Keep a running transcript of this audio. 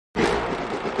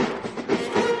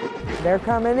They're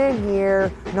coming in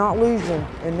here, not losing,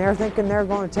 and they're thinking they're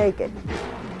going to take it.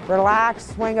 Relax,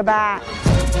 swing a bat.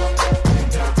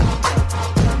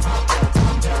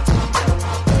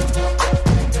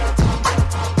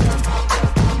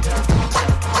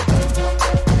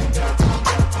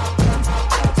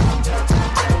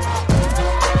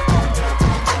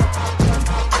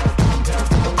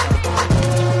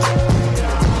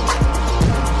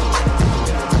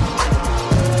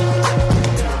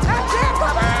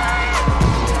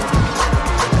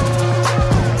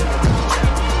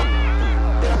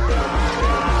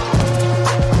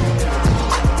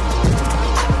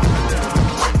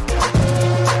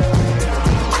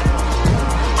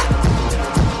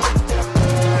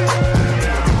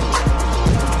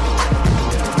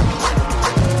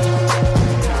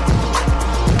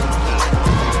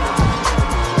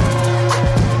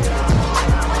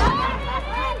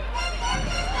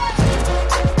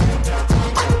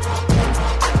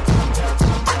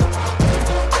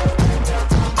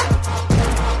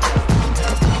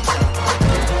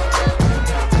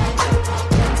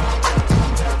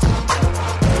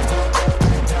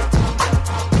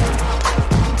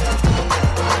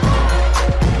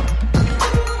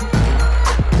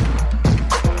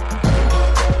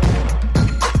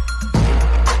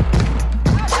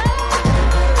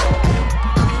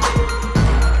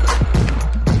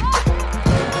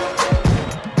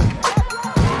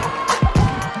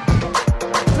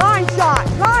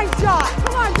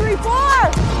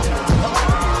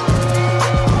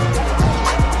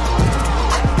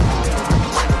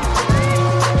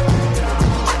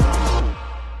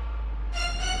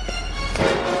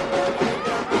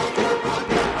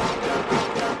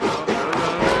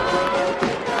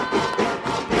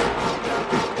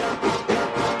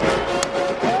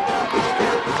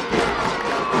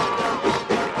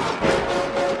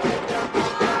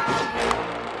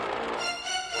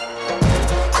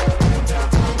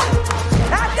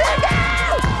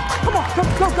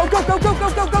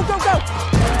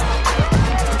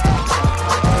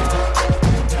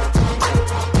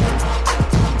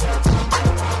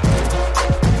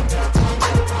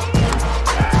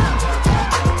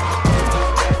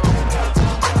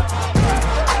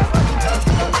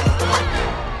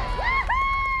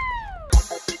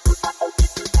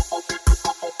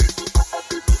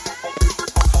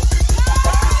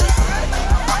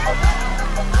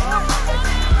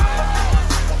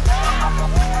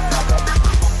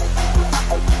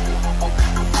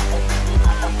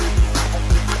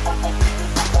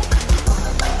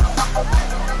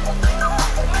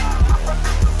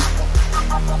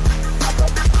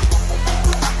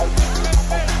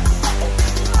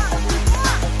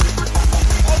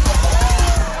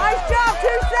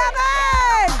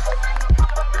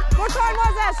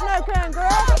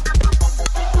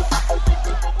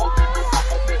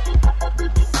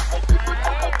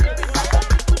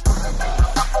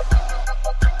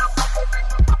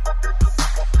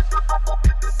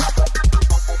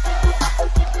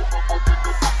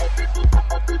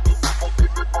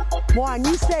 One,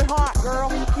 you stay hot, girl.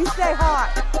 You stay hot.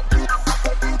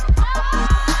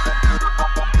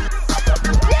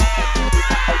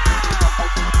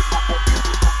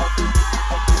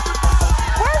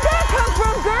 Where'd that come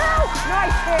from, girl?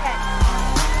 Nice hit.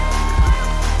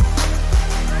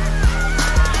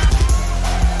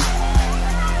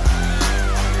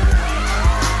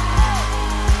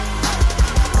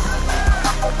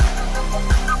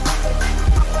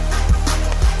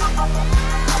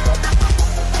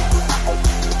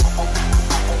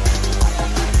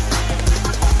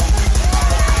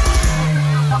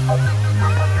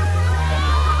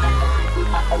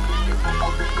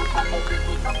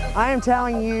 I am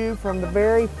telling you, from the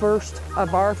very first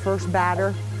of our first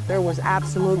batter, there was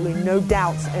absolutely no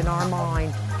doubts in our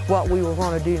mind what we were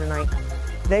going to do tonight.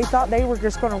 They thought they were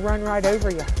just going to run right over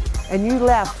you, and you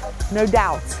left no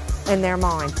doubts in their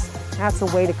minds. That's the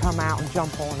way to come out and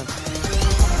jump on them.